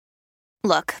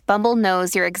Look, Bumble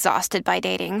knows you're exhausted by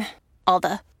dating. All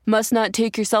the must not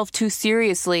take yourself too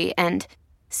seriously and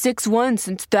 6'1"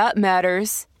 since that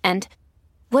matters. And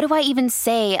what do I even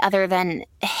say other than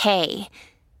hey?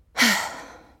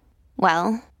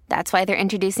 Well, that's why they're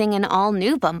introducing an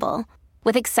all-new Bumble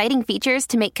with exciting features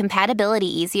to make compatibility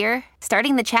easier,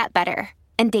 starting the chat better,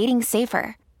 and dating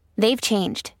safer. They've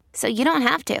changed, so you don't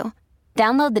have to.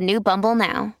 Download the new Bumble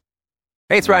now.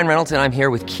 Hey, it's Ryan Reynolds, and I'm here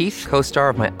with Keith, co-star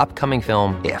of my upcoming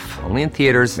film, If, only in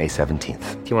theaters May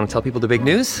 17th. Do you want to tell people the big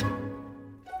news?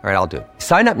 All right, I'll do it.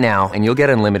 Sign up now and you'll get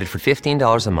unlimited for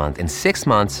 $15 a month and 6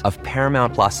 months of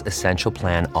Paramount Plus Essential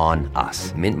Plan on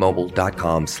us.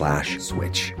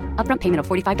 MintMobile.com/switch. Upfront payment of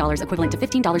 $45 equivalent to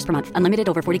 $15 per month. Unlimited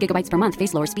over 40 gigabytes per month.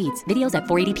 Face lower speeds. Videos at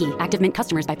 480p. Active Mint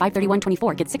customers by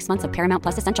 531.24 get 6 months of Paramount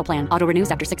Plus Essential Plan. Auto renews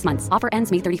after 6 months. Offer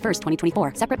ends May 31st,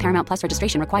 2024. Separate Paramount Plus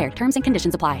registration required. Terms and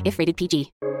conditions apply if rated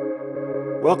PG.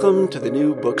 Welcome to the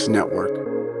New Books Network.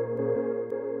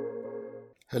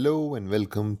 Hello and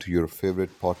welcome to your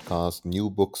favorite podcast, New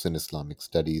Books in Islamic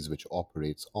Studies, which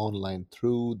operates online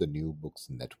through the New Books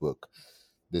Network.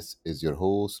 This is your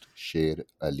host, Sher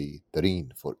Ali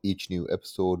Tareen. For each new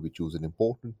episode, we choose an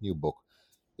important new book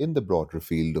in the broader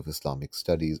field of Islamic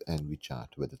studies and we chat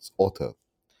with its author.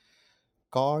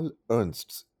 Carl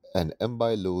Ernst's and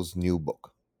Mbaye's new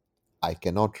book, I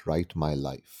Cannot Write My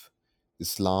Life,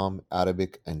 Islam,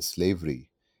 Arabic and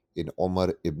Slavery in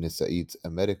Omar ibn Said's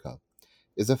America,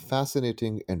 is a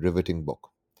fascinating and riveting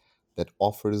book that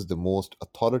offers the most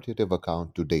authoritative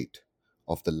account to date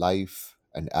of the life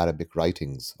and Arabic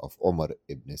writings of Omar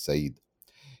ibn Said,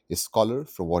 a scholar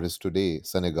from what is today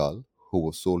Senegal who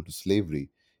was sold to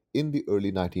slavery in the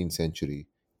early 19th century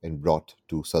and brought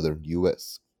to southern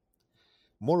US.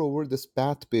 Moreover, this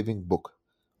path-paving book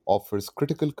offers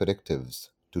critical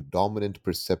correctives to dominant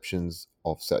perceptions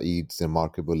of Said's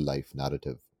remarkable life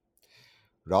narrative.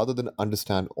 Rather than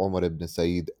understand Omar ibn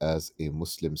Said as a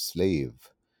Muslim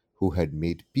slave who had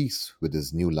made peace with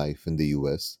his new life in the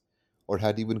US or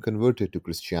had even converted to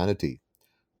Christianity,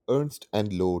 Ernst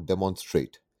and Lowe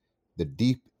demonstrate the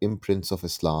deep imprints of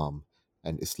Islam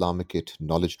and Islamicate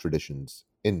knowledge traditions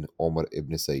in Omar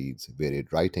ibn Said's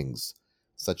varied writings,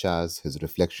 such as his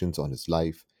reflections on his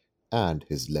life and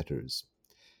his letters.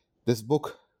 This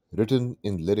book, written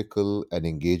in lyrical and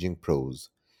engaging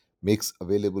prose, makes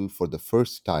available for the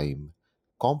first time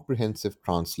comprehensive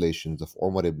translations of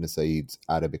Omar ibn Said's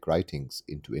Arabic writings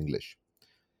into English.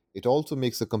 It also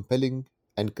makes a compelling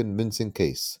and convincing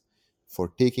case for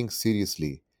taking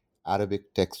seriously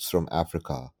Arabic texts from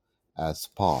Africa as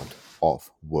part of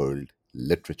world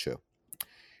literature.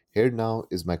 Here now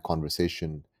is my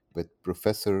conversation with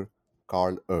Professor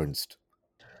Carl Ernst.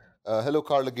 Hello,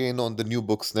 Carl, again on the New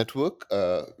Books Network.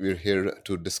 We're here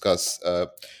to discuss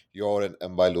your and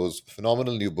Mbaye's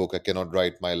phenomenal new book, I Cannot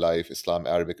Write My Life, Islam,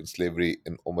 Arabic and Slavery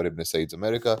in Omar ibn Said's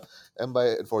America.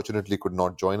 Mbaye, unfortunately, could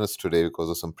not join us today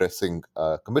because of some pressing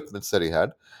commitments that he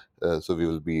had. So we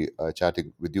will be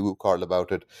chatting with you, Carl,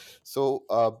 about it. So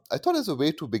I thought as a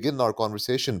way to begin our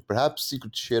conversation, perhaps you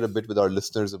could share a bit with our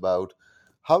listeners about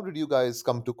how did you guys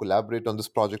come to collaborate on this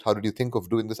project? How did you think of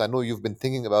doing this? I know you've been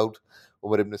thinking about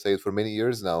Omar ibn Said for many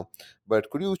years now, but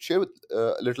could you share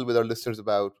a little with our listeners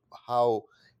about how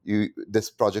this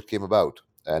project came about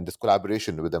and this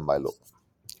collaboration with Mbaye?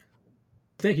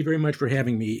 Thank you very much for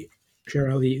having me,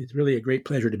 Cheryl. It's really a great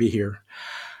pleasure to be here.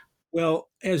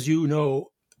 Well, as you know,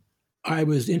 I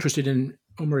was interested in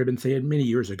Omar ibn Said many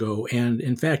years ago. And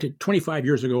in fact, 25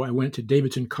 years ago, I went to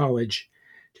Davidson College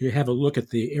to have a look at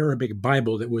the Arabic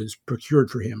Bible that was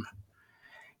procured for him.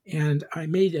 And I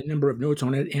made a number of notes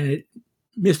on it, and it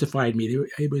mystified me.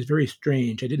 It was very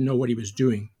strange. I didn't know what he was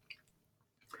doing.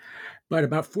 But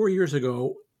about 4 years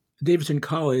ago, Davidson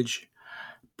College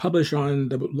published on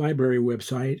the library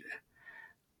website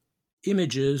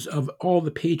images of all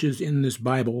the pages in this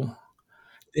Bible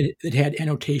that had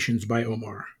annotations by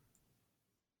Omar.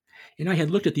 And I had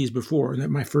looked at these before, at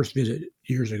my first visit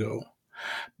years ago.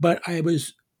 But I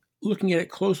was looking at it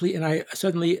closely, and I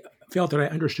suddenly felt that I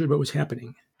understood what was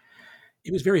happening.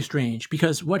 It was very strange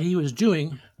because what he was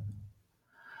doing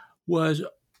was,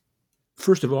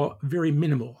 first of all, very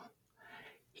minimal.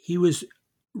 He was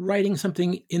writing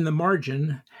something in the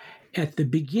margin at the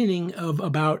beginning of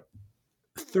about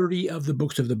 30 of the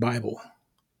books of the Bible.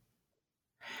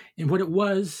 And what it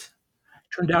was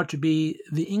turned out to be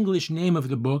the English name of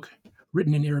the book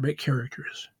written in Arabic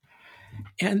characters.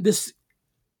 And this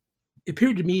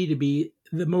appeared to me to be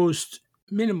the most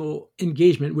minimal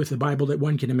engagement with the Bible that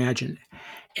one can imagine.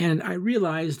 And I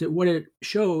realized that what it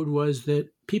showed was that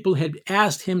people had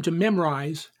asked him to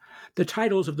memorize the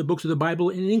titles of the books of the Bible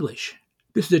in English.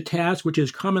 This is a task which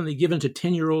is commonly given to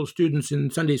 10-year-old students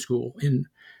in Sunday school in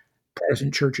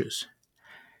Protestant churches.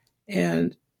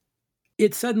 And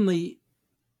it suddenly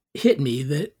hit me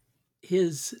that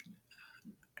his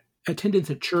attendance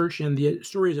at church and the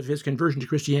stories of his conversion to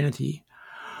Christianity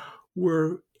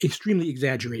were extremely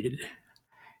exaggerated.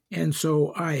 And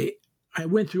so I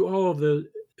went through all of the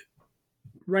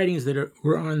writings that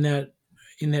were in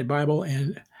that Bible,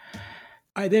 and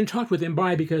I then talked with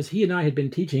Mbaye because he and I had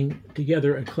been teaching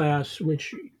together a class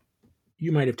which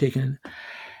you might have taken,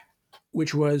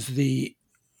 which was the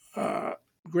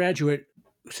graduate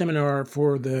seminar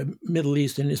for the Middle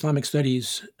East and Islamic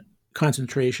Studies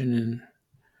concentration in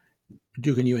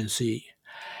Duke and UNC.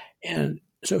 And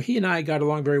so he and I got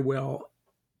along very well.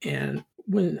 And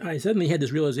when I suddenly had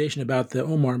this realization about the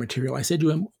Omar material, I said to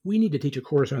him, we need to teach a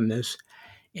course on this,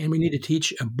 and we need to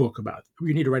teach a book about it.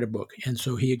 We need to write a book. And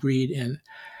so he agreed, and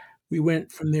we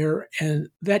went from there. And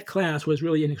that class was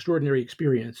really an extraordinary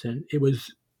experience, and it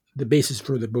was the basis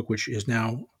for the book, which is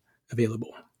now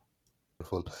available.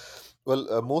 Wonderful.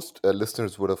 Well, most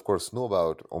listeners would, of course, know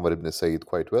about Omar ibn Said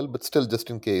quite well, but still,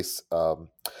 just in case,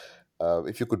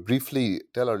 if you could briefly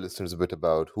tell our listeners a bit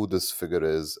about who this figure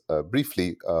is,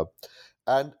 briefly.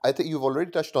 And I think you've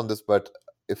already touched on this, but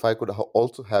if I could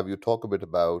also have you talk a bit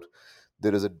about,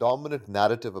 there is a dominant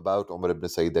narrative about Omar ibn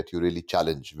Said that you really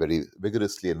challenge very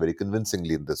vigorously and very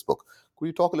convincingly in this book. Could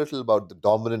you talk a little about the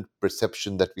dominant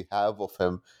perception that we have of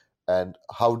him, and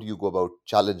how do you go about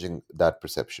challenging that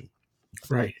perception?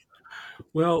 Right.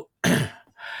 Well,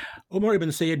 Omar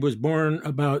ibn Said was born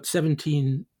about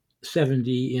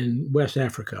 1770 in West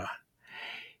Africa.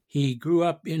 He grew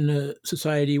up in a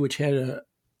society which had a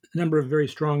number of very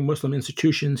strong Muslim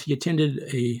institutions. He attended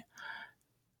a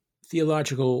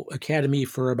theological academy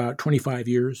for about 25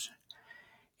 years.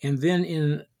 And then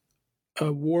in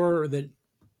a war that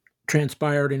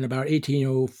transpired in about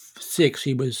 1806,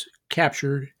 he was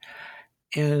captured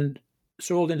and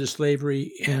sold into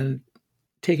slavery and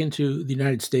taken to the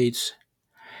United States.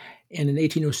 And in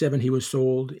 1807, he was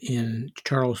sold in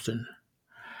Charleston.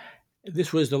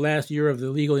 This was the last year of the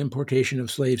legal importation of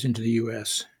slaves into the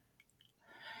U.S.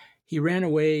 He ran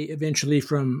away eventually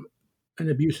from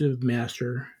an abusive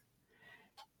master,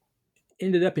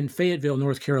 ended up in Fayetteville,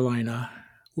 North Carolina,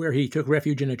 where he took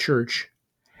refuge in a church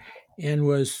and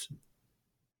was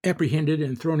apprehended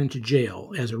and thrown into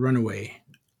jail as a runaway.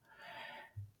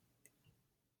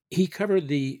 He covered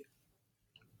the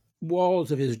walls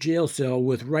of his jail cell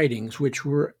with writings which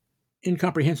were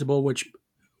incomprehensible, which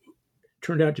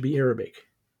turned out to be Arabic.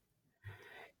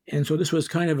 And so this was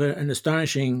kind of an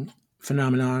astonishing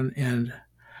phenomenon. And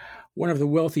one of the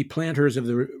wealthy planters of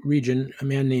the region, a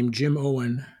man named Jim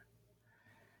Owen,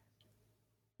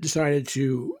 decided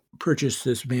to purchase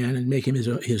this man and make him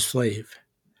his slave.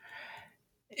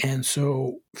 And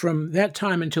so from that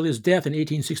time until his death in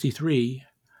 1863,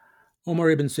 Omar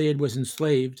ibn Said was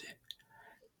enslaved,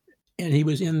 and he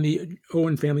was in the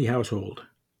Owen family household.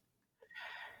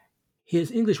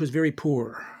 His English was very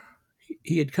poor.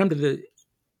 He had come to the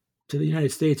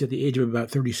United States at the age of about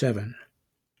 37.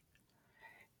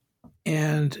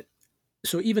 And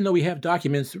so even though we have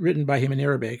documents written by him in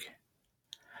Arabic,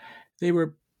 they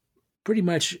were pretty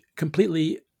much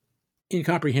completely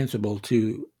incomprehensible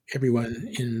to everyone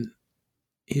in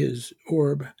his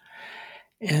orb.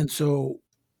 And so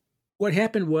what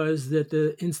happened was that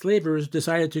the enslavers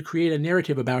decided to create a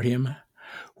narrative about him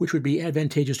which would be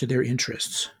advantageous to their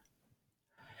interests,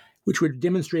 which would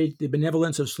demonstrate the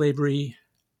benevolence of slavery.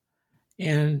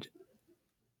 And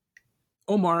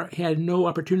Omar had no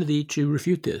opportunity to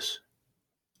refute this.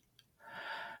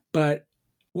 But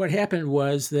what happened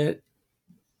was that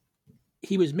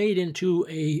he was made into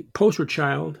a poster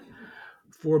child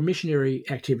for missionary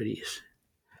activities.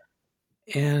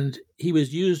 And he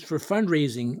was used for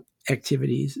fundraising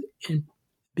activities, and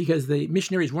because the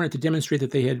missionaries wanted to demonstrate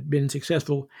that they had been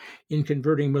successful in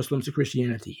converting Muslims to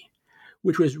Christianity,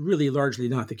 which was really largely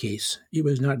not the case. It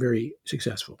was not very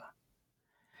successful.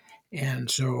 And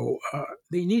so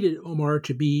they needed Omar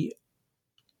to be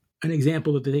an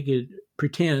example that they could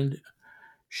pretend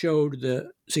showed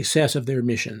the success of their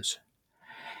missions.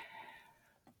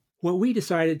 What we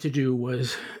decided to do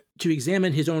was to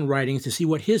examine his own writings to see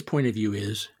what his point of view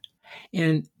is.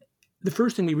 And the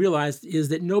first thing we realized is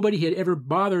that nobody had ever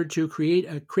bothered to create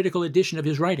a critical edition of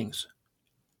his writings.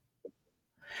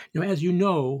 Now, as you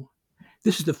know,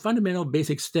 this is the fundamental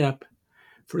basic step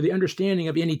for the understanding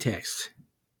of any text.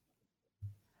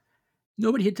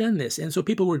 Nobody had done this. And so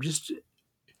people were just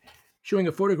showing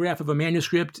a photograph of a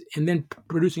manuscript and then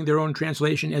producing their own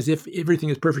translation as if everything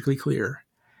is perfectly clear.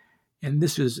 And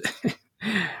this is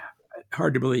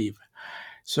hard to believe.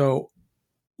 So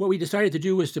what we decided to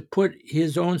do was to put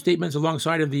his own statements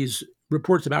alongside of these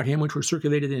reports about him, which were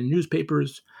circulated in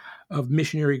newspapers of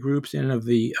missionary groups and of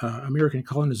the American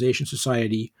Colonization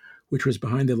Society, which was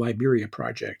behind the Liberia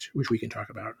Project, which we can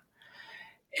talk about.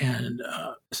 And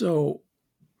so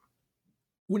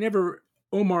whenever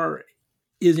Omar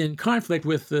is in conflict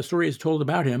with the stories told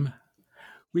about him,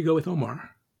 we go with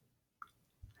Omar.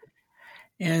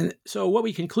 And so what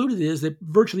we concluded is that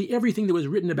virtually everything that was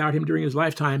written about him during his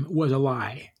lifetime was a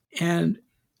lie. And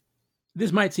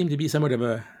this might seem to be somewhat of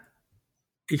a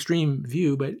extreme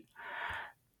view, but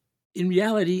in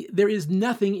reality, there is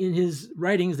nothing in his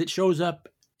writings that shows up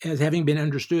as having been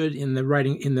understood in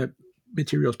the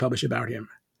materials published about him.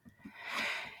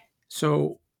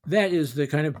 So that is the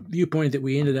kind of viewpoint that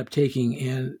we ended up taking.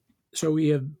 And so we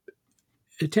have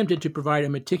attempted to provide a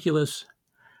meticulous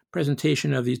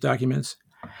presentation of these documents,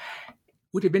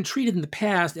 which have been treated in the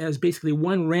past as basically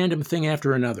one random thing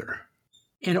after another.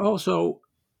 And also,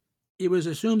 it was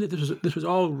assumed that this was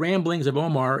all ramblings of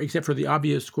Omar, except for the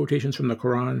obvious quotations from the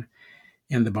Quran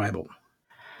and the Bible.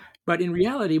 But in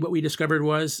reality, what we discovered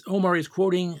was Omar is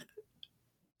quoting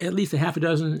at least a half a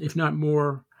dozen, if not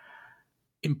more,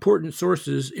 important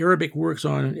sources, Arabic works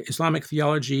on Islamic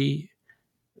theology,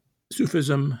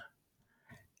 Sufism,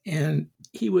 and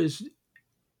he was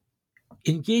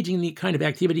engaging in the kind of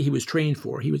activity he was trained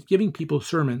for. He was giving people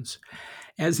sermons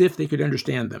as if they could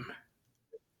understand them.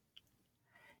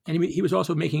 And he was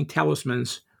also making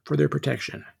talismans for their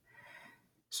protection.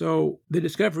 So the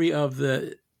discovery of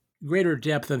the greater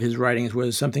depth of his writings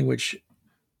was something which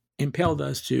impelled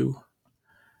us to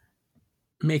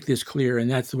make this clear, and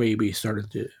that's the way we started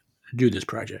to do this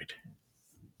project.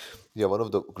 Yeah, one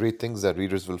of the great things that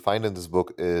readers will find in this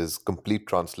book is complete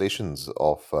translations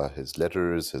of his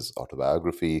letters, his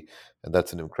autobiography, and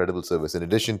that's an incredible service, in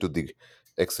addition to the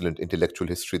excellent intellectual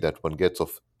history that one gets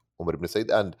of Umar ibn Said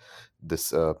and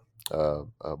this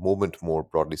moment, more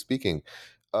broadly speaking.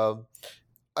 Um,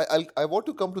 I want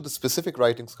to come to the specific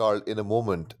writings, Carl, in a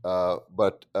moment,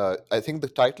 but I think the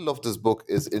title of this book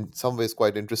is in some ways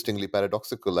quite interestingly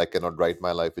paradoxical. I Cannot Write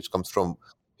My Life, which comes from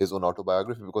his own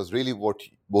autobiography, because really what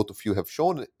both of you have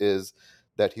shown is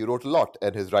that he wrote a lot,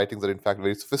 and his writings are in fact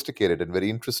very sophisticated and very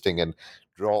interesting and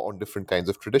draw on different kinds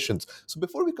of traditions. So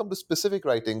before we come to specific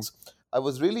writings, I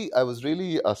was really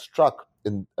struck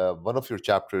in one of your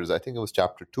chapters, I think it was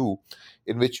chapter 2,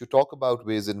 in which you talk about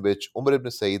ways in which Umar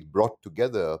ibn Said brought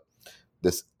together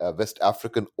this West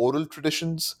African oral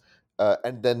traditions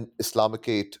and then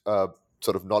Islamicate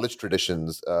sort of knowledge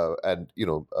traditions and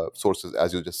sources,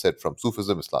 as you just said, from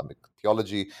Sufism, Islamic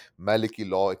theology, Maliki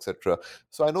law, etc.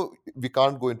 So I know we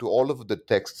can't go into all of the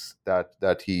texts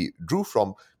that he drew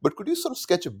from, but could you sort of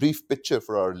sketch a brief picture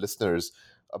for our listeners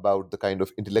about the kind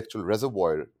of intellectual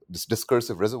reservoir, this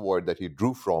discursive reservoir that he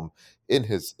drew from in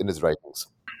his writings?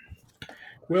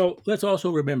 Well, let's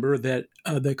also remember that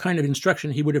the kind of instruction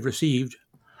he would have received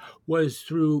was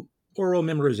through oral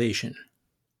memorization.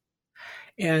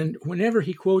 And whenever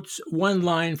he quotes one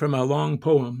line from a long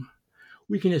poem,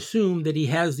 we can assume that he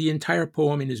has the entire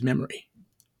poem in his memory.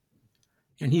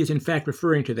 And he is in fact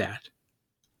referring to that.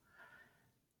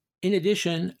 In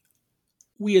addition,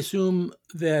 we assume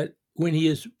that when he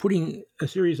is putting a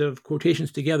series of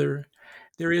quotations together,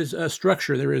 there is a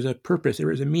structure, there is a purpose,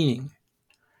 there is a meaning.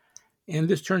 And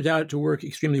this turns out to work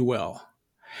extremely well.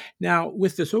 Now,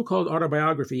 with the so-called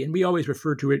autobiography, and we always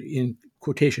refer to it in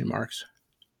quotation marks,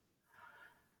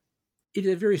 it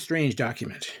is a very strange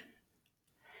document.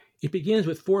 It begins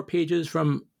with 4 pages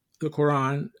from the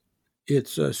Quran.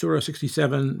 It's Surah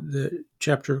 67, the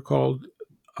chapter called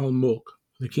Al-Mulk,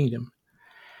 the kingdom,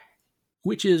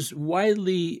 which is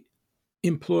widely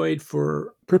employed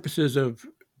for purposes of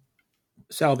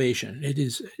salvation. It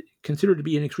is considered to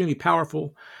be an extremely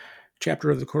powerful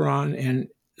chapter of the Quran, and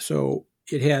so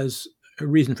it has a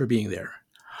reason for being there.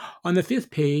 On the 5th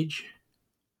page,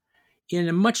 in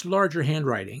a much larger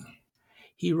handwriting,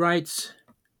 he writes,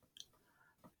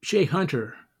 "Sheikh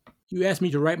Hunter, you asked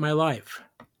me to write my life.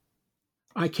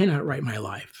 I cannot write my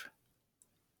life."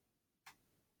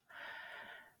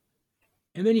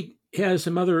 And then he has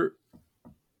some other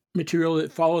material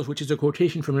that follows, which is a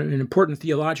quotation from an important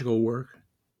theological work,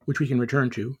 which we can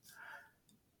return to.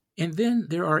 And then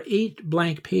there are 8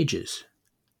 blank pages.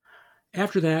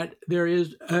 After that, there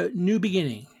is a new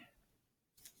beginning.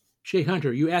 "Sheikh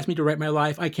Hunter, you asked me to write my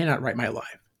life. I cannot write my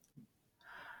life."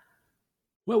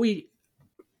 What we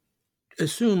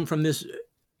assume from this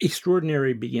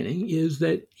extraordinary beginning is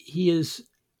that he is,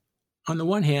 on the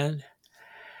one hand,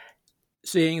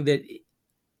 saying that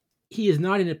he is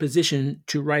not in a position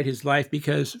to write his life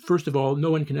because, first of all,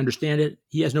 no one can understand it.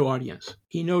 He has no audience.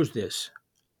 He knows this.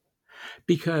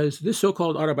 because this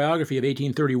so-called autobiography of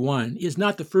 1831 is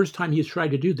not the first time he has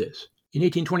tried to do this. In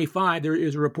 1825, there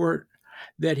is a report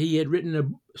that he had written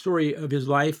a story of his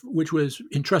life, which was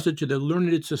entrusted to the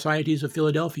Learned Societies of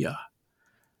Philadelphia,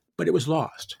 but it was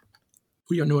lost.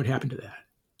 We don't know what happened to that.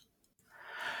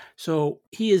 So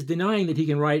he is denying that he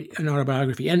can write an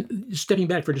autobiography. And stepping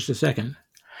back for just a second,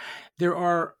 there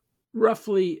are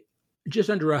roughly just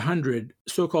under 100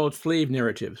 so-called slave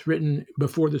narratives written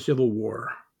before the Civil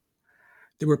War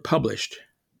that were published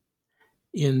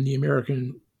in the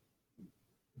American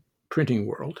printing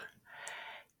world.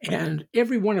 And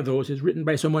every one of those is written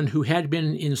by someone who had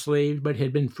been enslaved but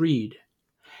had been freed,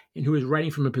 and who is writing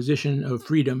from a position of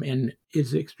freedom, and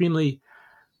is extremely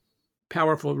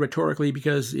powerful rhetorically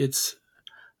because it's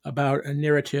about a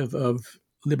narrative of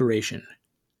liberation.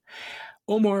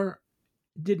 Omar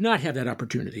did not have that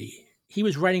opportunity. He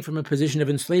was writing from a position of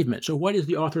enslavement. So what is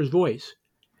the author's voice?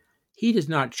 He does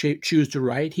not choose to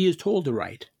write. He is told to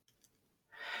write.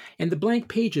 And the blank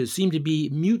pages seem to be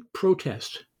mute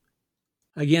protest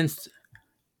against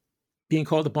being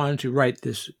called upon to write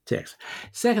this text.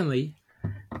 Secondly,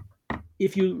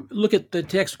 if you look at the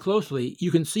text closely,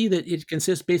 you can see that it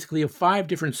consists basically of 5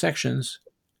 different sections,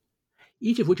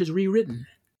 each of which is rewritten,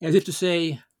 as if to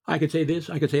say, I could say this,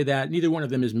 I could say that, neither one of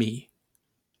them is me.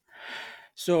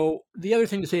 So the other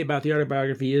thing to say about the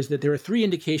autobiography is that there are 3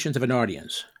 indications of an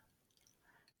audience.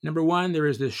 Number 1, there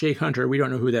is the Sheikh Hunter. We don't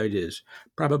know who that is.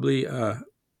 Probably a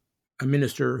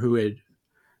minister who had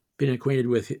been acquainted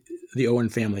with the Owen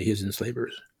family, his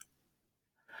enslavers.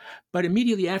 But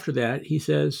immediately after that, he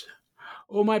says,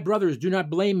 "Oh, my brothers, do not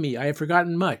blame me. I have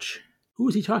forgotten much." Who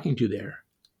is he talking to there?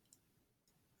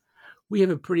 We have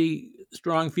a pretty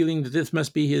strong feeling that this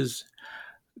must be his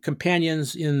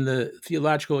companions in the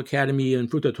theological academy in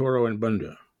Futa Toro and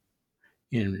Bunda,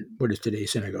 in what is today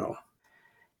Senegal.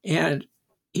 And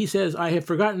he says, "I have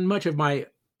forgotten much of my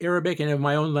Arabic and of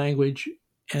my own language."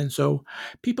 And so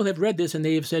people have read this and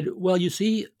they have said, well, you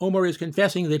see, Omar is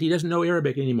confessing that he doesn't know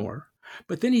Arabic anymore.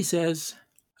 But then he says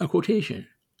a quotation.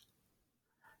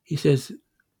 He says,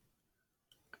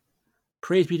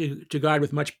 "Praise be to God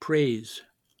with much praise,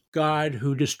 God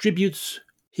who distributes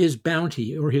his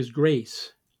bounty or his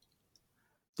grace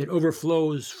that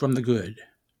overflows from the good."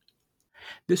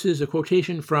 This is a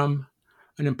quotation from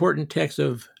an important text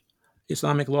of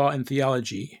Islamic law and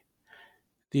theology,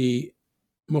 the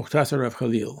Mukhtasar of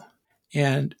Khalil.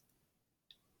 And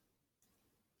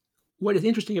what is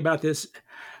interesting about this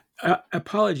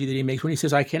apology that he makes when he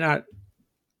says, I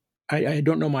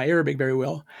don't know my Arabic very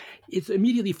well, it's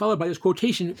immediately followed by this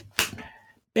quotation,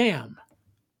 bam.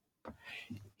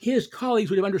 His colleagues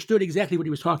would have understood exactly what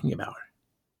he was talking about.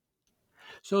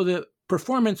 So the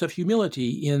performance of humility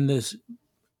in this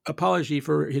apology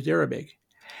for his Arabic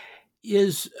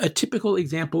is a typical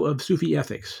example of Sufi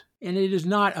ethics. And it is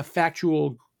not a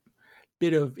factual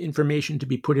bit of information to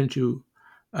be put into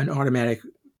an automatic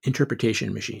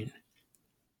interpretation machine.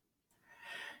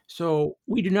 So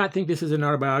we do not think this is an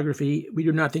autobiography. We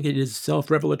do not think it is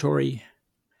self-revelatory.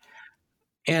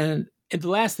 And the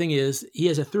last thing is, he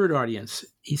has a third audience.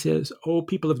 He says, "Oh,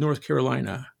 people of North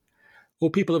Carolina. Oh,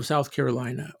 people of South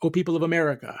Carolina. Oh, people of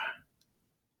America."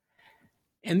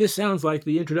 And this sounds like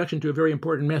the introduction to a very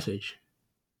important message.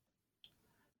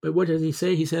 But what does he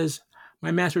say? He says,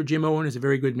 "My master, Jim Owen, is a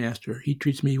very good master. He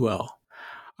treats me well.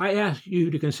 I ask you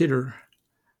to consider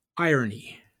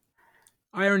irony."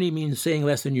 Irony means saying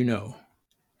less than you know.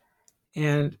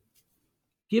 And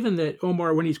given that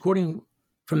Omar, when he's quoting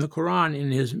from the Quran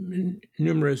in his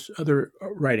numerous other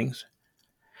writings,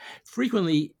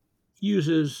 frequently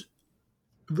uses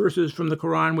verses from the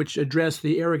Quran which address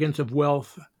the arrogance of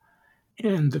wealth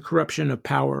and the corruption of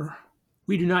power,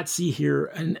 we do not see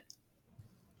here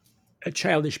a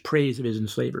childish praise of his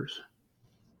enslavers.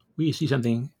 We see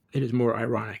something that is more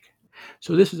ironic.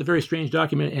 So this is a very strange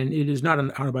document, and it is not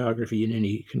an autobiography in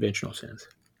any conventional sense.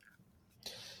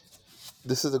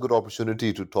 This is a good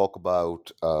opportunity to talk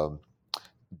about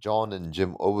John and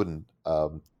Jim Owen,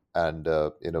 and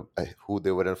who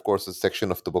they were. And of course, a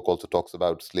section of the book also talks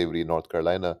about slavery in North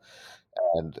Carolina,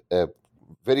 and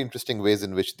very interesting ways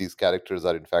in which these characters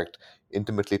are in fact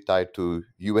intimately tied to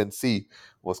UNC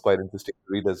was quite interesting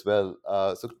to read as well.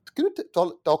 So can you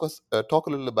talk a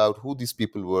little about who these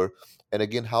people were, and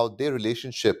again how their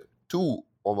relationship to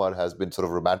Omar has been sort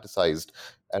of romanticized,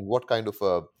 and what kind of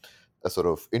a sort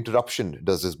of interruption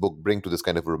does this book bring to this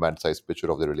kind of romanticized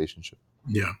picture of their relationship?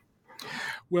 Yeah.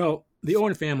 Well, the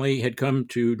Owen family had come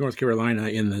to North Carolina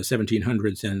in the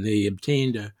 1700s, and they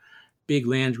obtained a big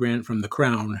land grant from the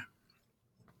crown.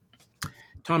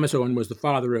 Thomas Owen was the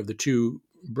father of the 2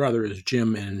 brothers,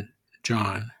 Jim and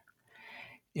John.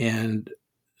 And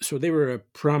so they were a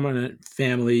prominent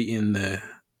family in the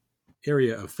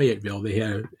area of Fayetteville. They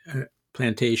had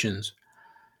plantations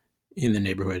in the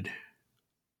neighborhood.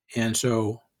 And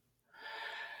so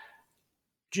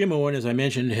Jim Owen, as I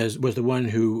mentioned, was the one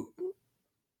who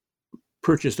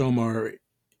purchased Omar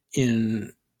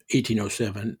in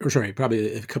 1807, or sorry,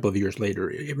 probably a couple of years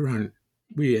later, around,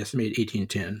 we estimate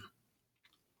 1810.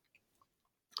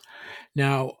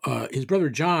 Now, his brother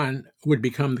John would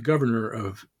become the governor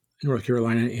of North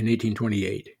Carolina in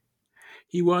 1828.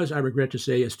 He was, I regret to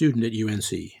say, a student at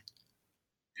UNC.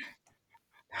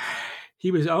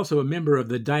 He was also a member of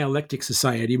the Dialectic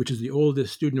Society, which is the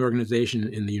oldest student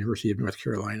organization in the University of North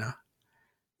Carolina,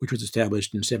 which was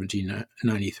established in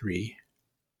 1793.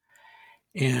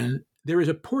 And there is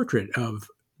a portrait of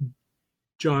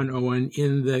John Owen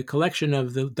in the collection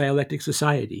of the Dialectic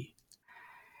Society.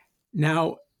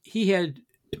 Now, he had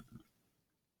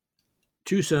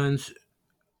two sons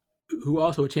who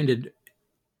also attended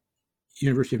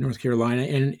University of North Carolina,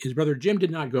 and his brother Jim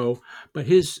did not go, but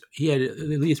he had at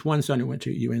least one son who went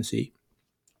to UNC.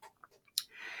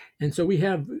 And so we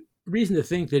have reason to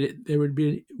think that there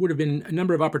would have been a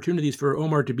number of opportunities for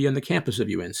Omar to be on the campus of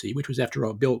UNC, which was, after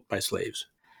all, built by slaves.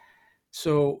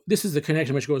 So this is the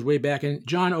connection which goes way back. And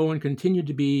John Owen continued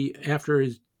to be, after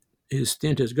his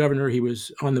stint as governor, he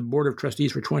was on the board of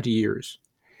trustees for 20 years.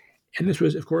 And this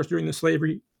was, of course, during the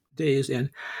slavery days.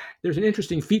 And there's an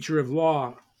interesting feature of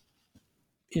law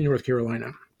in North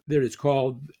Carolina that is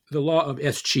called the law of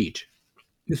escheat.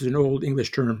 This is an old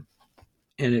English term,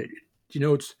 and it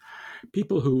denotes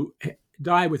people who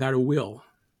die without a will.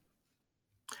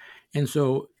 And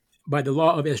so by the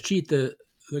law of escheat, the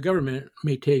government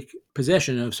may take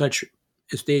possession of such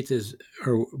estates as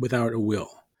are without a will.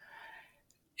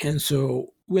 And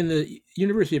so when the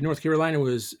University of North Carolina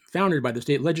was founded by the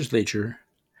state legislature,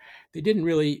 they didn't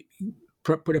really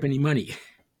put up any money.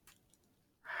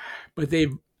 But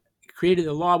they've created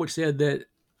a law which said that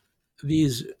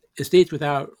these estates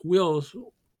without wills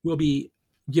will be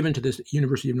given to the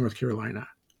University of North Carolina.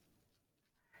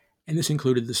 And this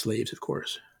included the slaves, of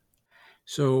course.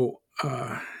 So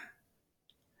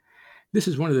this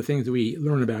is one of the things that we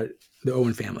learn about the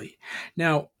Owen family.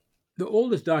 Now, the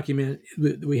oldest document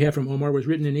that we have from Omar was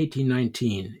written in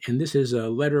 1819. And this is a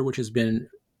letter which it's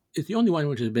the only one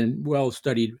which has been well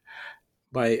studied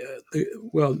by,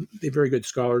 the very good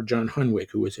scholar John Hunwick,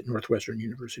 who was at Northwestern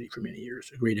University for many years,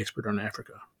 a great expert on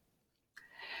Africa.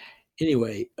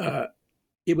 Anyway,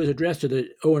 it was addressed to the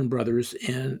Owen brothers,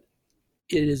 and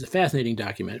it is a fascinating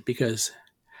document because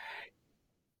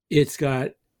it's got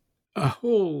a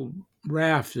whole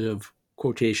raft of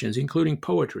quotations, including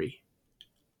poetry.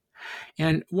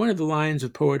 And one of the lines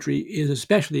of poetry is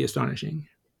especially astonishing.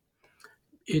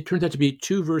 It turns out to be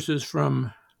two verses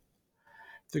from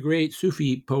the great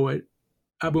Sufi poet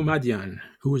Abu Madian,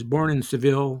 who was born in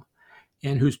Seville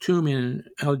and whose tomb in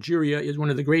Algeria is one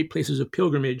of the great places of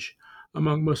pilgrimage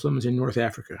among Muslims in North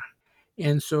Africa.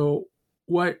 And so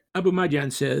what Abu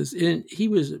Madian says, and he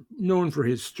was known for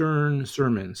his stern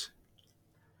sermons.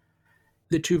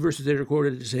 The two verses that are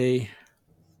quoted say,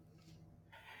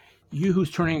 "You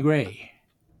who's turning gray,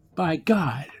 by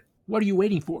God, what are you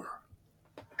waiting for?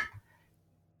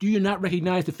 Do you not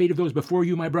recognize the fate of those before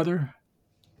you, my brother?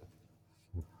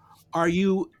 Are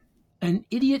you an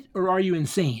idiot or are you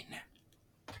insane?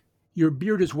 Your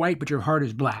beard is white, but your heart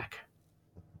is black."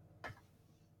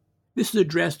 This is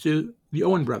addressed to the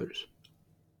Owen brothers.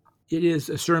 It is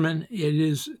a sermon. It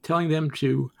is telling them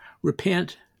to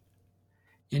repent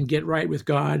and get right with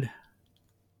God.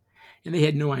 And they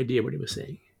had no idea what he was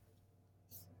saying.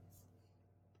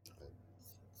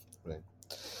 Right.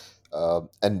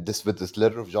 And with this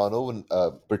letter of John Owen,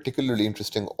 particularly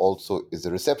interesting also is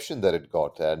the reception that it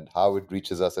got and how it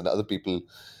reaches us and other people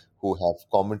who have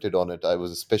commented on it. I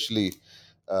was especially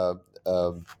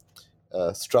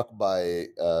struck by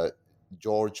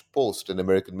George Post, an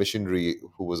American missionary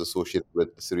who was associated with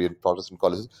Syrian Protestant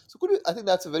colleges. So I think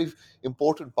that's a very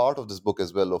important part of this book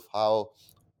as well, of how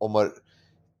Omar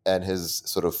and his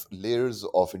sort of layers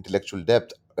of intellectual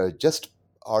depth just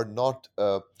are not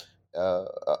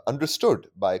understood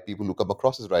by people who come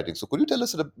across his writing. So could you tell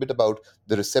us a bit about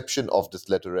the reception of this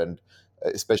letter and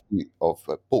especially of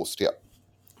Post? Yeah.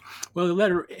 Well, the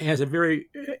letter has a very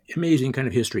amazing kind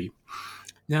of history.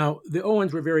 Now, the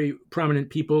Owens were very prominent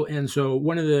people, and so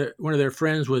one of their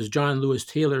friends was John Lewis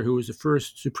Taylor, who was the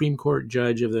first Supreme Court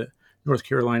judge of the North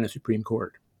Carolina Supreme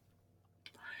Court.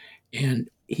 And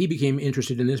he became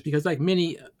interested in this because, like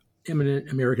many eminent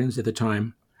Americans at the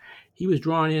time, he was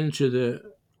drawn into the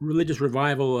religious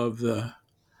revival of the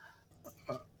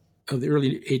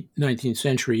early 19th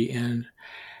century, and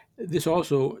This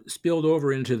also spilled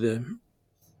over into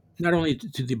not only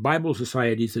to the Bible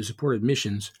societies that supported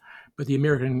missions, but the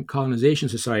American Colonization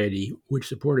Society, which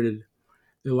supported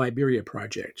the Liberia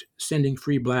Project, sending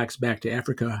free blacks back to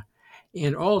Africa,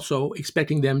 and also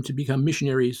expecting them to become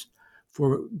missionaries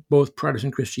for both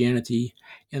Protestant Christianity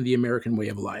and the American way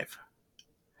of life.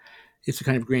 It's a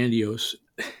kind of grandiose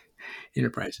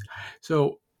enterprise.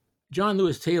 So John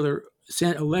Lewis Taylor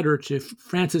sent a letter to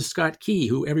Francis Scott Key,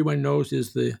 who everyone knows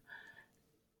is the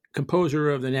composer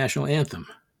of the national anthem.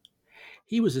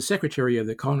 He was the secretary of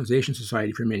the Colonization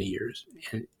Society for many years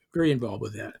and very involved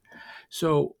with that.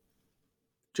 So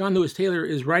John Lewis Taylor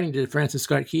is writing to Francis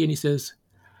Scott Key, and he says,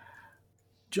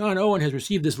 John Owen has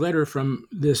received this letter from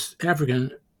this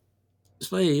African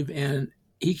slave, and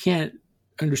he can't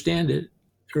understand it,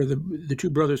 or the two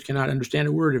brothers cannot understand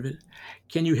a word of it.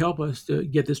 Can you help us to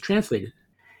get this translated?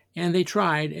 And they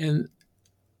tried, and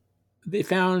they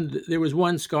found there was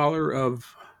one scholar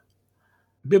of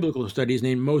biblical studies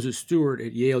named Moses Stewart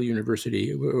at Yale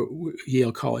University,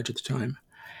 Yale College at the time.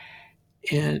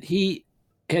 And he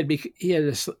had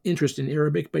an interest in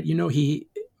Arabic, but he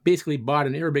basically bought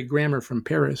an Arabic grammar from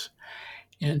Paris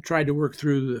and tried to work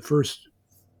through the first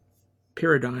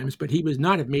paradigms, but he would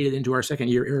not have made it into our second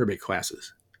year Arabic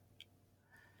classes.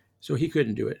 So he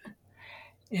couldn't do it.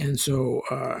 And so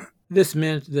this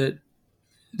meant that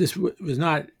this was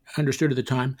not understood at the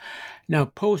time. Now,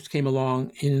 Post came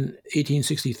along in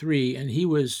 1863, and he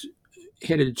was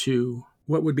headed to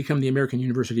what would become the American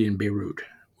University in Beirut,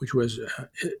 which was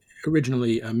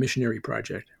originally a missionary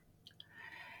project.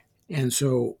 And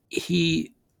so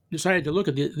he decided to look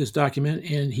at this document,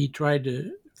 and he tried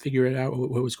to figure it out,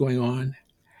 what was going on.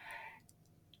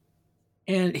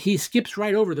 And he skips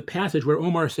right over the passage where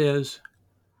Omar says,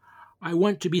 I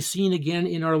want to be seen again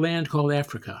in our land called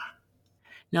Africa.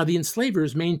 Now, the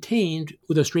enslavers maintained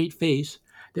with a straight face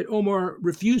that Omar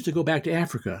refused to go back to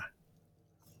Africa.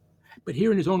 But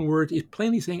here in his own words, he's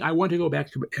plainly saying, I want to go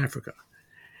back to Africa.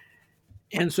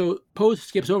 And so Post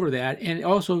skips over that. And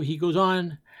also he goes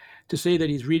on to say that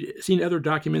he's seen other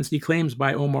documents he claims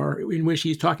by Omar in which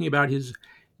he's talking about his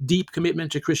deep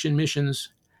commitment to Christian missions.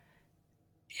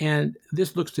 And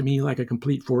this looks to me like a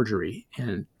complete forgery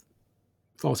and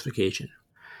falsification.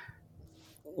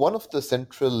 One of the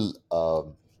central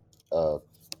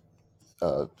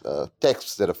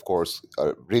texts that, of course,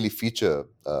 really feature,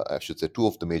 I should say, two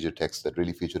of the major texts that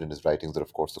really feature in his writings are,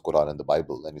 of course, the Quran and the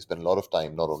Bible. And he spent a lot of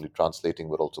time not only translating,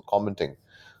 but also commenting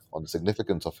on the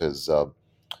significance of his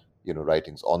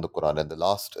writings on the Quran. And the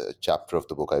last chapter of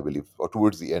the book, I believe, or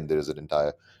towards the end, there is an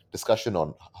entire discussion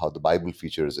on how the Bible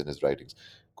features in his writings.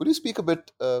 Could you speak a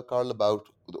bit, Carl, about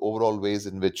the overall ways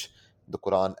in which the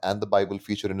Quran and the Bible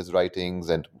feature in his writings,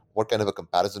 and what kind of a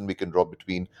comparison we can draw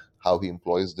between how he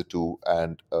employs the two,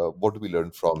 and what do we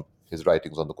learn from his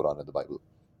writings on the Quran and the Bible,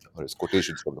 or his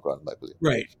quotations from the Quran and the Bible?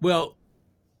 Right. Well,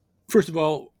 first of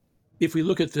all, if we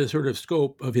look at the sort of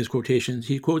scope of his quotations,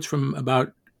 he quotes from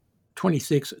about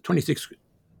 26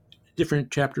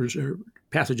 different chapters or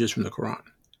passages from the Quran.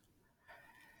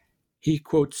 He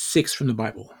quotes 6 from the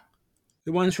Bible.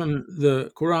 The ones from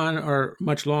the Quran are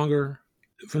much longer.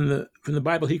 From the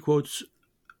Bible, he quotes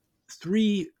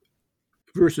 3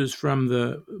 verses from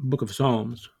the book of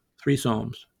Psalms, 3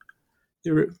 Psalms.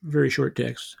 They're very short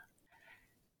texts.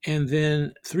 And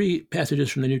then 3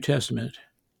 passages from the New Testament.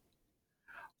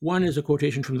 One is a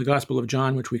quotation from the Gospel of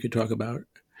John, which we could talk about,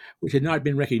 which had not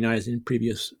been recognized in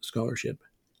previous scholarship.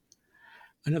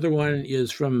 Another one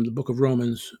is from the book of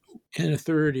Romans, and a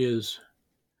third is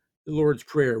the Lord's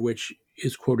Prayer, which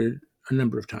is quoted a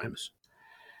number of times.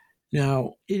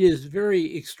 Now, it is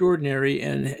very extraordinary,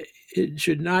 and it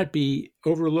should not be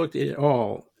overlooked at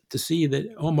all to see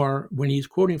that Omar, when he's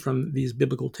quoting from these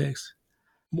biblical texts,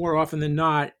 more often than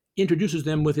not, introduces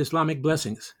them with Islamic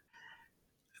blessings.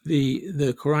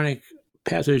 The Quranic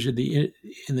passage in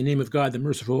the name of God, the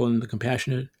merciful and the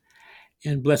compassionate,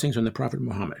 and blessings on the Prophet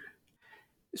Muhammad.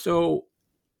 So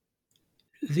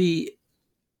the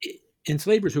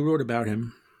enslavers who wrote about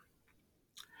him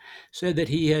said that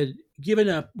he had given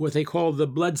up what they call the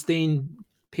bloodstained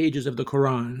pages of the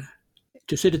Quran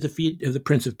to sit at the feet of the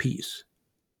Prince of Peace.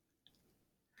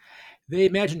 They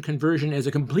imagined conversion as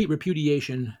a complete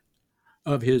repudiation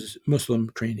of his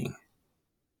Muslim training.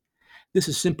 This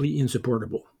is simply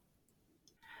insupportable.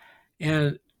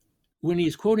 And when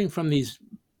he's quoting from these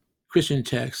Christian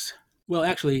texts, well,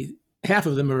 actually, half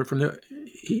of them are from the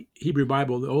Hebrew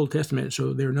Bible, the Old Testament,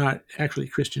 so they're not actually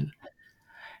Christian.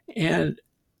 And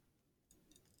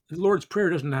the Lord's Prayer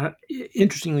does not,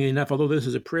 interestingly enough, although this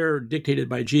is a prayer dictated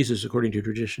by Jesus according to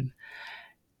tradition,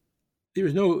 there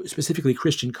is no specifically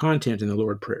Christian content in the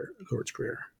Lord's Prayer.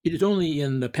 It is only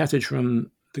in the passage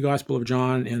from the Gospel of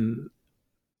John and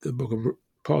the book of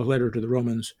Paul's letter to the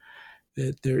Romans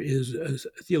that there is a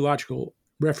theological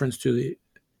reference to the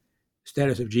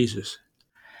status of Jesus.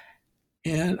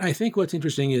 And I think what's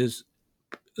interesting is,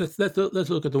 let's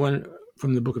look at the one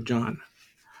from the book of John.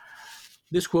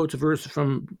 This quotes a verse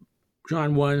from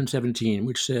John 1:17,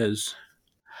 which says,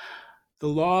 "The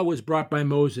law was brought by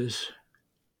Moses,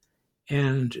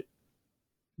 and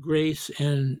grace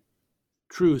and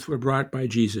truth were brought by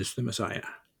Jesus, the Messiah."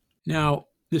 Now,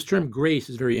 this term grace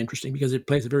is very interesting because it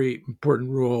plays a very important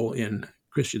role in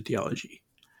Christian theology.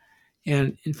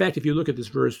 And in fact, if you look at this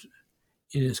verse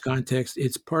in its context,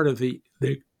 it's part of the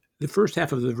first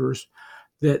half of the verse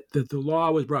that the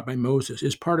law was brought by Moses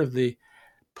is part of the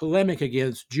polemic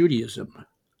against Judaism.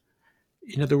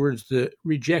 In other words, the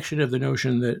rejection of the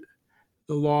notion that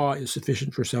the law is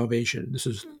sufficient for salvation. This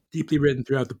is deeply written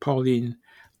throughout the Pauline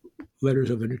letters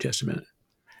of the New Testament.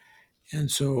 And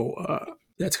so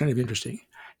that's kind of interesting.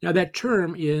 Now, that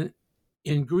term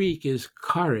in Greek is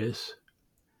charis,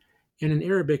 and in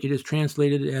Arabic it is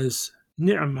translated as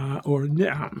ni'ma or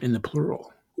ni'am in the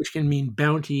plural, which can mean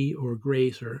bounty or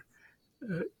grace or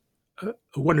a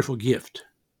wonderful gift.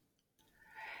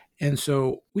 And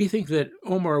so we think that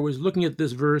Omar was looking at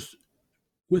this verse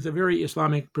with a very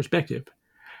Islamic perspective,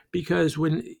 because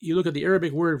when you look at the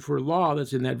Arabic word for law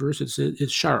that's in that verse,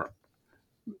 it's shar,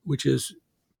 which is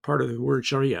part of the word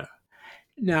sharia.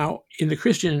 Now, in the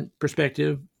Christian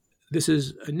perspective, this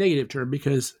is a negative term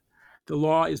because the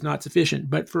law is not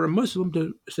sufficient. But for a Muslim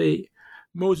to say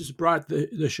Moses brought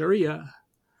the sharia,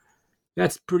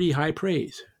 that's pretty high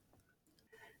praise.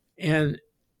 And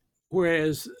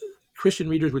whereas Christian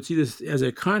readers would see this as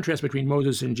a contrast between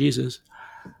Moses and Jesus,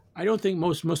 I don't think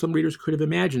most Muslim readers could have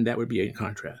imagined that would be a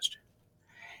contrast.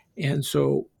 And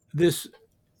so this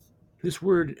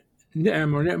word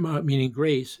ni'am or ni'ma, meaning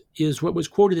grace, is what was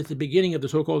quoted at the beginning of the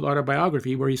so-called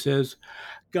autobiography, where he says,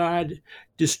 God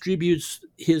distributes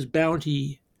his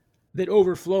bounty that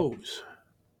overflows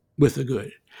with the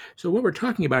good. So what we're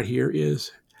talking about here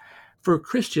is, for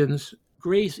Christians,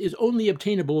 grace is only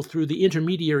obtainable through the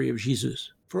intermediary of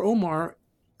Jesus. For Omar,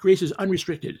 grace is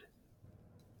unrestricted.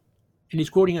 And he's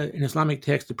quoting an Islamic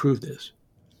text to prove this.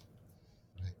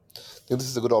 I think this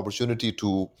is a good opportunity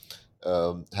to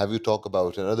have you talk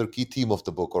about another key theme of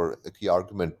the book, or a key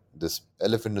argument, this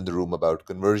elephant in the room about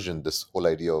conversion, this whole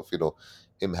idea of,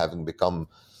 him having become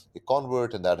a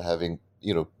convert and that having,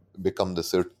 become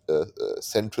the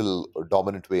central or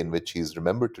dominant way in which he's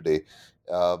remembered today.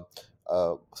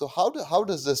 So how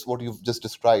does this, what you've just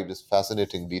described, is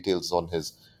fascinating details on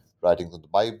his writings on the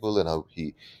Bible and how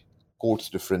he quotes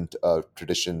different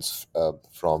traditions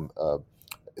from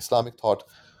Islamic thought.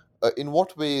 In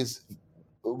what ways,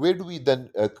 where do we then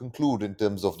conclude in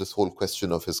terms of this whole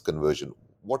question of his conversion?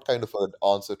 What kind of an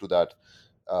answer to that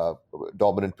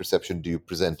dominant perception do you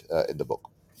present in the book?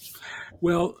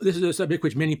 Well, this is a subject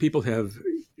which many people have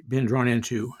been drawn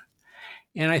into.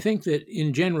 And I think that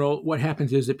in general, what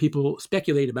happens is that people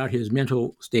speculate about his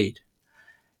mental state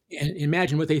and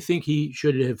imagine what they think he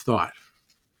should have thought.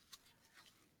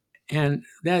 And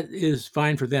that is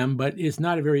fine for them, but it's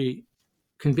not a very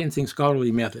convincing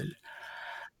scholarly method.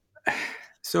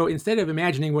 So instead of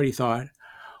imagining what he thought,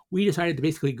 we decided to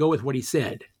basically go with what he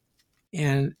said.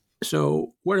 And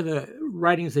so what are the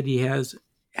writings that he has?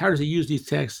 How does he use these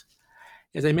texts?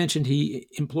 As I mentioned, he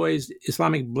employs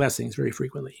Islamic blessings very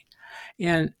frequently.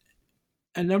 And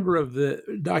a number of the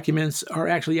documents are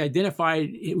actually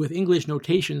identified with English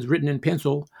notations written in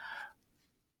pencil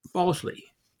falsely.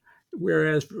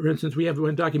 Whereas, for instance, we have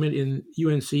one document in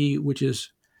UNC which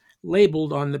is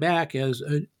labeled on the back as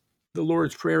the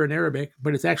Lord's Prayer in Arabic,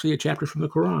 but it's actually a chapter from the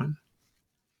Quran.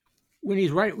 When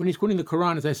he's quoting the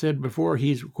Quran, as I said before,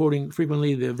 he's quoting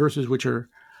frequently the verses which are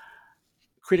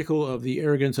critical of the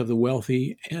arrogance of the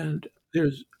wealthy. And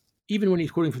even when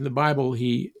he's quoting from the Bible,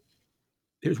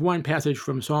 there's one passage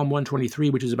from Psalm 123,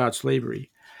 which is about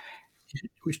slavery,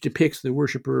 which depicts the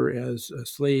worshiper as a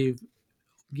slave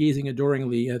gazing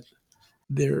adoringly at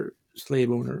their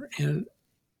slave owner.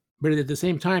 But at the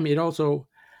same time, it also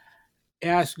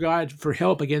asks God for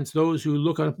help against those who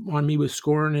look on me with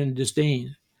scorn and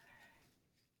disdain.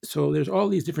 So there's all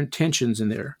these different tensions in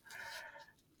there.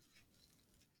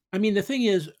 I mean, the thing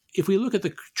is, if we look at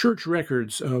the church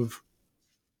records of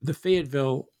the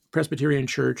Fayetteville Presbyterian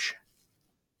Church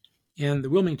and the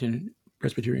Wilmington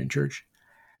Presbyterian Church,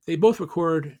 they both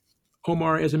record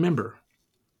Omar as a member.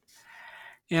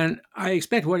 And I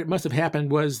expect what must have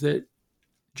happened was that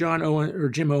Jim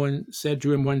Owen said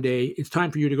to him one day, "It's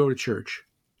time for you to go to church."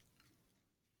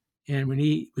 And when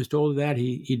he was told that,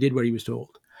 he did what he was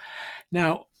told.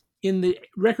 Now, in the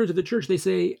records of the church, they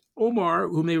say Omar,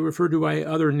 whom they refer to by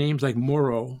other names like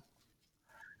Moro,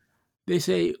 they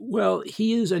say, well,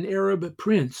 he is an Arab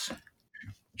prince,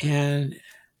 and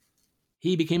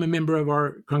he became a member of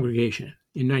our congregation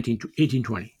in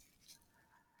 1820.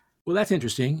 Well, that's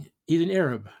interesting. He's an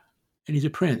Arab, and he's a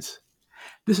prince.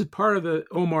 This is part of the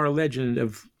Omar legend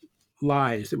of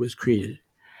lies that was created,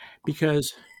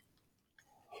 because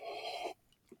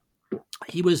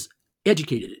he was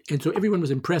educated, and so everyone was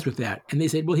impressed with that. And they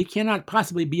said, well, he cannot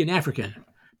possibly be an African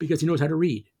because he knows how to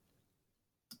read.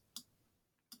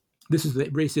 This is the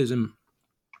racism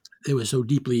that was so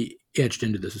deeply etched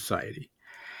into the society.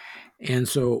 And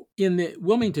so in the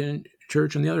Wilmington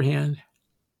church, on the other hand,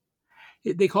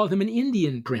 they called him an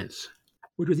Indian prince,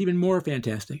 which was even more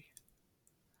fantastic.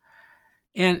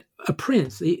 And a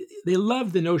prince, they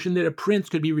loved the notion that a prince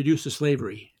could be reduced to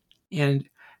slavery and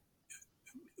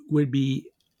would be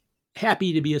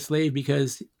happy to be a slave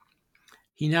because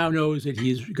he now knows that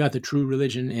he's got the true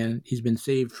religion and he's been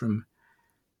saved from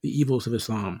the evils of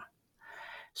Islam.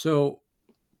 So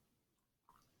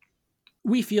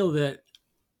we feel that,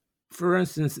 for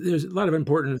instance, there's a lot of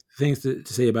important things to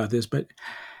say about this, but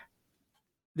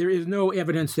there is no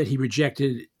evidence that he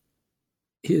rejected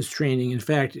his training. In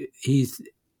fact, he's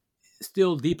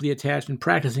still deeply attached and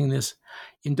practicing this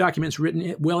in documents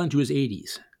written well into his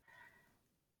 80s.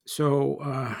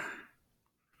 So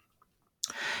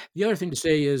the other thing to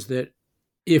say is that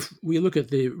if we look at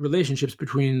the relationships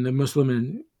between the Muslim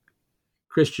and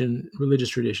Christian religious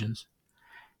traditions,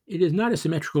 it is not a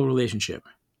symmetrical relationship,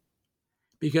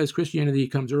 because Christianity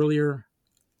comes earlier.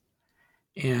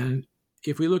 And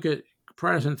if we look at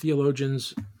Protestant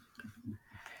theologians,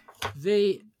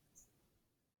 they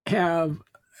have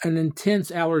an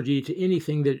intense allergy to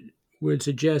anything that would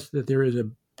suggest that there is a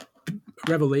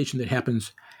revelation that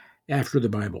happens after the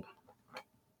Bible.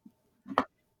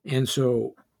 And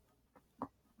so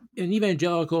an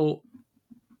evangelical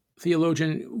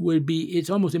theologian it's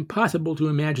almost impossible to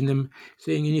imagine them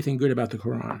saying anything good about the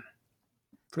Quran.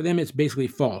 For them, it's basically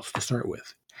false to start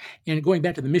with. And going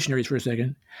back to the missionaries for a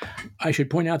second, I should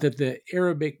point out that the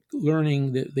Arabic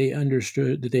learning that they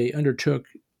undertook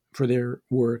for their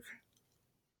work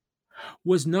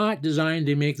was not designed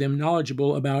to make them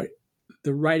knowledgeable about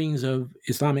the writings of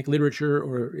Islamic literature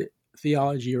or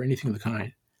theology or anything of the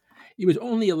kind. It was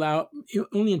only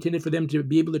intended for them to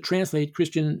be able to translate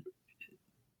Christian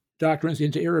doctrines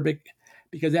into Arabic,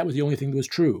 because that was the only thing that was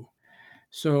true.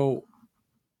 So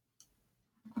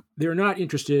they're not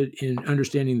interested in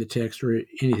understanding the text or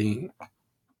anything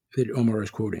that Omar is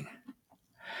quoting.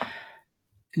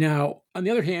 Now, on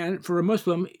the other hand, for a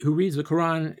Muslim who reads the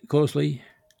Quran closely,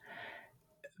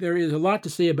 there is a lot to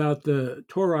say about the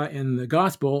Torah and the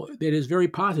Gospel that is very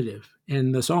positive,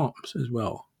 and the Psalms as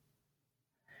well.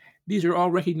 These are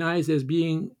all recognized as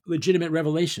being legitimate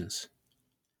revelations.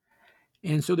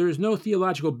 And so there is no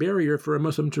theological barrier for a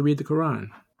Muslim to read the Quran.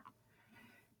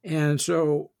 And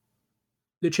so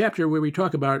the chapter where we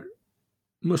talk about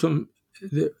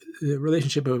the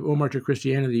relationship of Omar to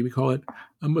Christianity, we call it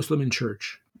A Muslim in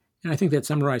Church. And I think that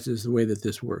summarizes the way that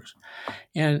this works.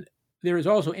 And there is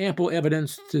also ample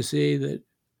evidence to say that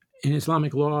in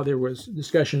Islamic law, there was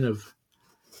discussion of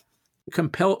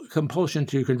compulsion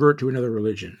to convert to another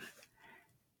religion.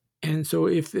 And so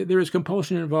if there is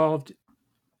compulsion involved,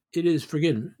 it is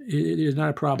forgiven. It is not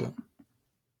a problem.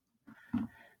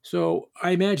 So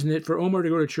I imagine that for Omar to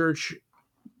go to church,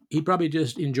 he probably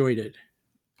just enjoyed it.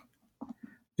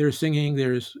 There's singing,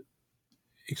 there's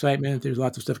excitement, there's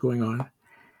lots of stuff going on.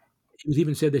 It was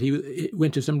even said that he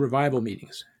went to some revival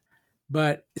meetings.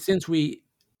 But since we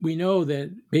know that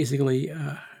basically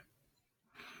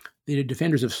the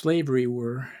defenders of slavery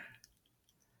were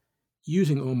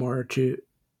using Omar to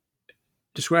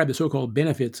describe the so-called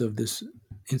benefits of this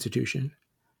institution,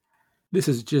 this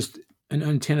is just an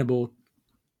untenable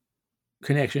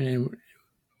connection, and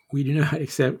we do not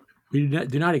accept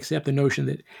the notion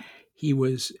that he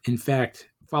was in fact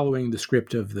following the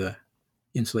script of the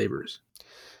enslavers.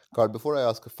 Carl, before I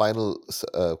ask a final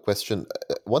question,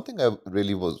 one thing I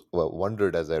really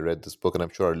wondered as I read this book, and I'm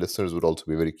sure our listeners would also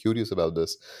be very curious about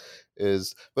this,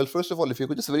 is, well, first of all, if you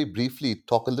could just very briefly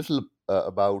talk a little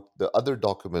about the other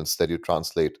documents that you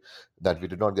translate that we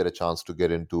did not get a chance to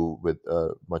get into with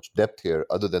much depth here,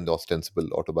 other than the ostensible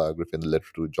autobiography and the letter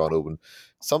to John Owen,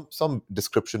 some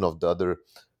description of the other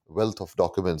wealth of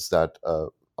documents that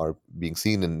are being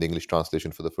seen in the English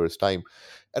translation for the first time.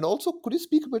 And also, could you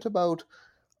speak a bit about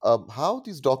how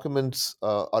these documents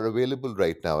are available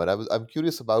right now? And I'm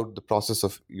curious about the process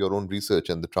of your own research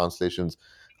and the translations.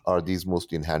 Are these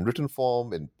mostly in handwritten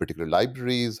form, in particular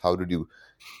libraries? How did you,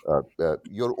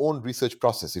 your own research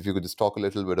process, if you could just talk a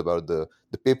little bit about the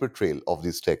paper trail of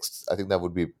these texts, I think that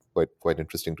would be quite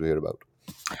interesting to hear about.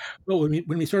 Well, when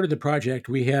we started the project,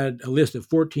 we had a list of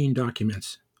 14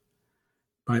 documents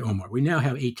by Omar. We now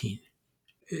have 18.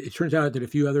 It turns out that a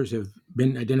few others have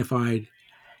been identified,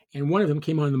 and one of them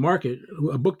came on the market.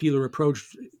 A book dealer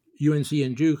approached UNC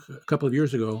and Duke a couple of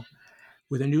years ago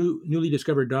with a newly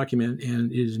discovered document,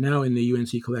 and it is now in the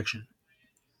UNC collection.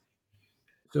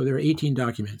 So there are 18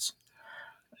 documents.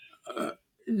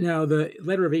 Now, the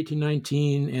letter of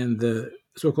 1819 and the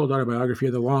so-called autobiography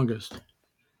are the longest.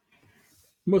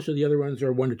 Most of the other ones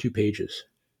are 1 to 2 pages.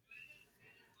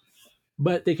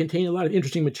 But they contain a lot of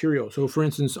interesting material. So, for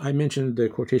instance, I mentioned the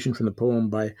quotation from the poem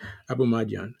by Abu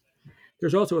Madyan.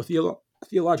 There's also a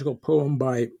theological poem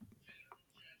by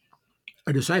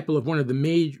a disciple of one of the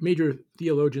major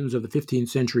theologians of the 15th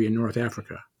century in North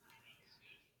Africa.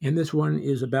 And this one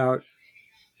is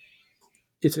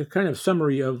it's a kind of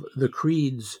summary of the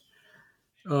creeds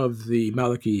of the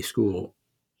Maliki school.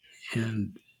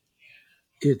 And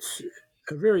it's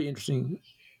a very interesting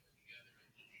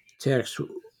text,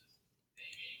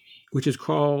 which is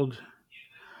called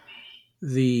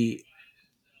The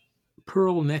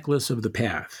Pearl Necklace of the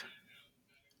Path.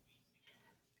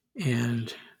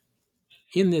 And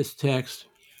in this text,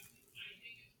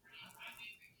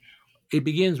 it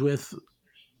begins with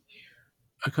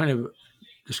a kind of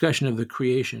discussion of the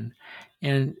creation.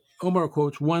 And Omar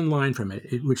quotes one line from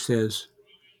it, which says,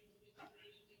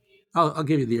 I'll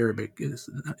give you the Arabic. It's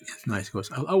nice. It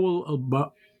goes, Al-awwal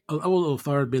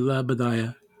al-thar bila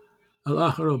badaya,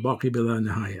 al-akhir al-baqi bila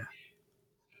nihaya.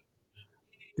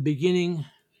 The beginning,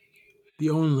 the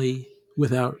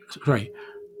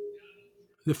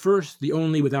first, the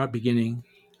only without beginning,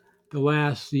 the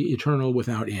last, the eternal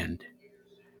without end.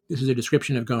 This is a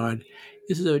description of God.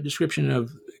 This is a description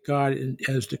of God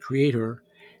as the creator.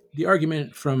 The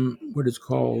argument from what is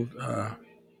called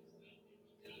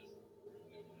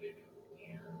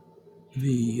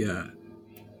the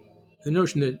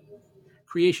notion that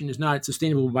creation is not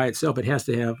sustainable by itself, it has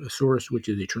to have a source which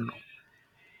is eternal.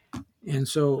 And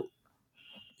so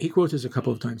he quotes this a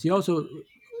couple of times. He also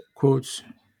quotes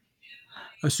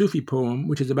a Sufi poem,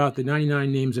 which is about the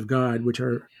 99 names of God, which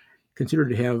are considered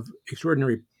to have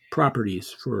extraordinary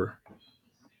properties for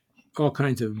all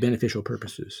kinds of beneficial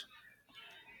purposes.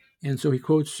 And so he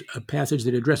quotes a passage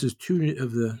that addresses 2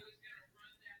 of the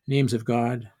names of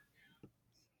God,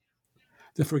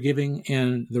 the forgiving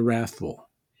and the wrathful.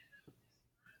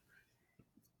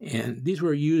 And these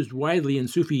were used widely in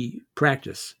Sufi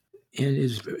practice, and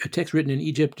is a text written in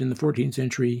Egypt in the 14th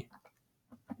century,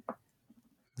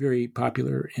 very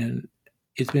popular, and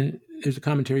there's a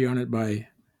commentary on it by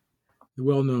the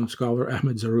well-known scholar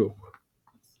Ahmed Zarruq.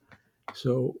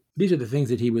 So these are the things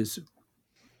that he was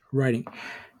writing.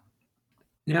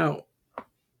 Now,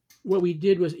 what we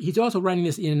did was, he's also writing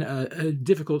this in a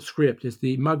difficult script. It's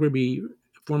the Maghrebi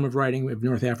form of writing of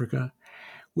North Africa,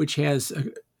 which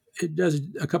it does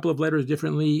a couple of letters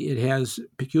differently. It has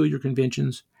peculiar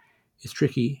conventions. It's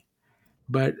tricky.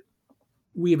 But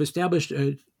we have established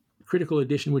a critical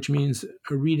edition, which means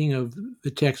a reading of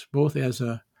the text both as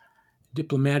a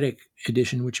diplomatic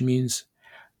edition, which means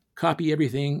copy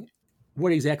everything,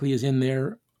 what exactly is in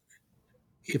there.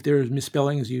 If there's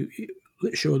misspellings, you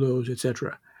show those,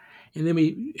 etc. And then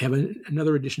we have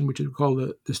another edition, which is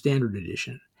called the standard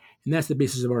edition. And that's the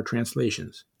basis of our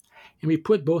translations. And we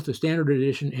put both the standard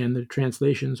edition and the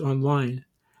translations online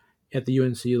at the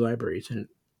UNC libraries. And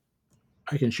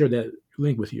I can share that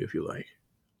link with you if you like.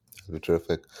 That'd be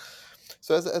terrific.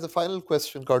 So as a final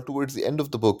question, Carl, towards the end of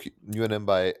the book, you and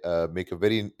Mbaye make a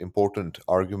very important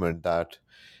argument that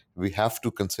we have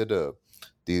to consider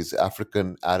these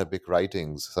African Arabic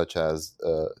writings, such as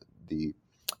the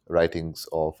writings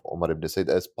of Omar ibn Said,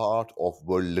 as part of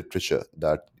world literature,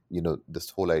 that this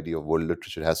whole idea of world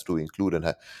literature has to include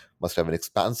and must have an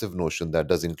expansive notion that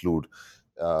does include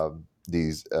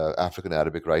these African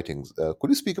Arabic writings. Could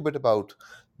you speak a bit about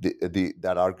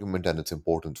that argument and its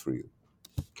importance for you?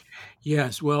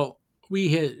 Yes, well,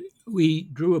 we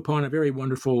drew upon a very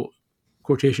wonderful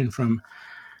quotation from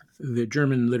the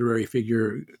German literary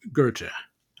figure Goethe,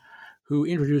 who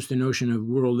introduced the notion of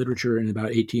world literature in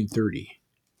about 1830.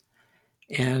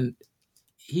 And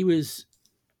he was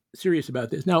serious about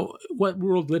this. Now, what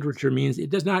world literature means, it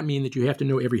does not mean that you have to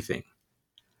know everything.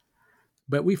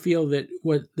 But we feel that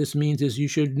what this means is you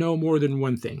should know more than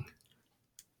one thing.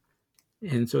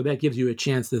 And so that gives you a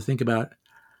chance to think about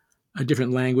a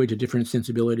different language, a different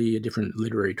sensibility, a different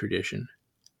literary tradition.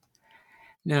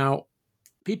 Now,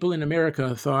 people in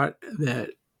America thought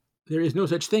that there is no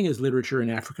such thing as literature in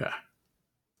Africa.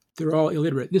 They're all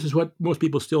illiterate. This is what most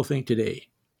people still think today.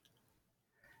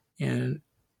 And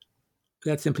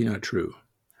that's simply not true.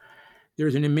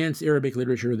 There's an immense Arabic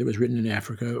literature that was written in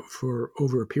Africa for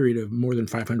over a period of more than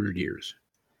 500 years.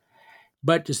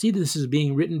 But to see this as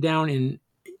being written down in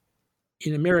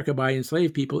America by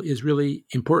enslaved people is really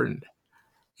important.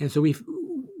 And so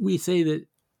we say that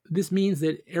this means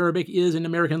that Arabic is an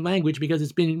American language because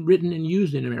it's been written and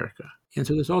used in America. And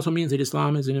so this also means that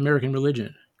Islam is an American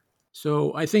religion.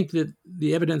 So I think that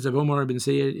the evidence of Omar ibn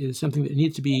Said is something that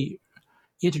needs to be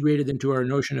integrated into our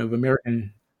notion of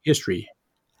American history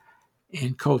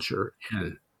and culture.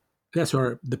 And that's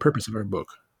the purpose of our book.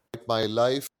 My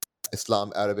Life,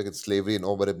 Islam, Arabic, and Slavery in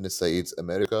Omar ibn Said's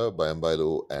America by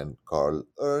Mbaye and Carl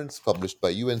Ernst, published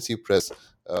by UNC Press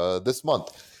this month.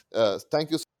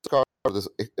 Thank you, Carl, for this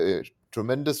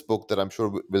tremendous book that I'm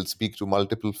sure will speak to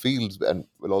multiple fields and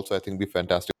will also, I think, be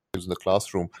fantastic in the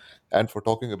classroom, and for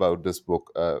talking about this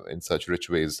book in such rich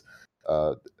ways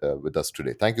with us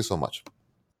today. Thank you so much.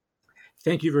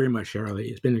 Thank you very much, Shirley.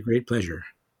 It's been a great pleasure.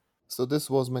 So this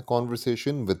was my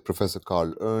conversation with Professor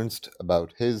Carl Ernst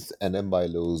about his and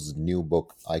Mbaye's new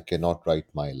book, I Cannot Write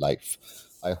My Life.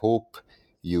 I hope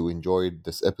you enjoyed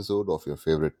this episode of your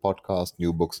favorite podcast,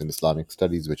 New Books in Islamic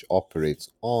Studies, which operates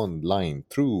online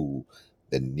through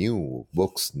the New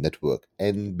Books Network,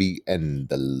 NBN,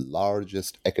 the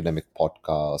largest academic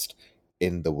podcast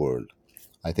in the world.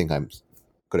 I think I'm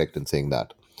correct in saying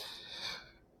that.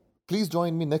 Please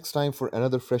join me next time for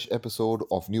another fresh episode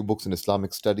of New Books in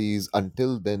Islamic Studies.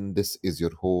 Until then, this is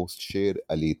your host, Sher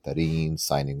Ali Tareen,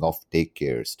 signing off. Take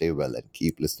care, stay well, and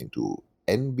keep listening to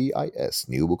NBIS,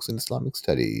 New Books in Islamic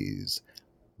Studies.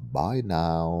 Bye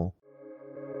now.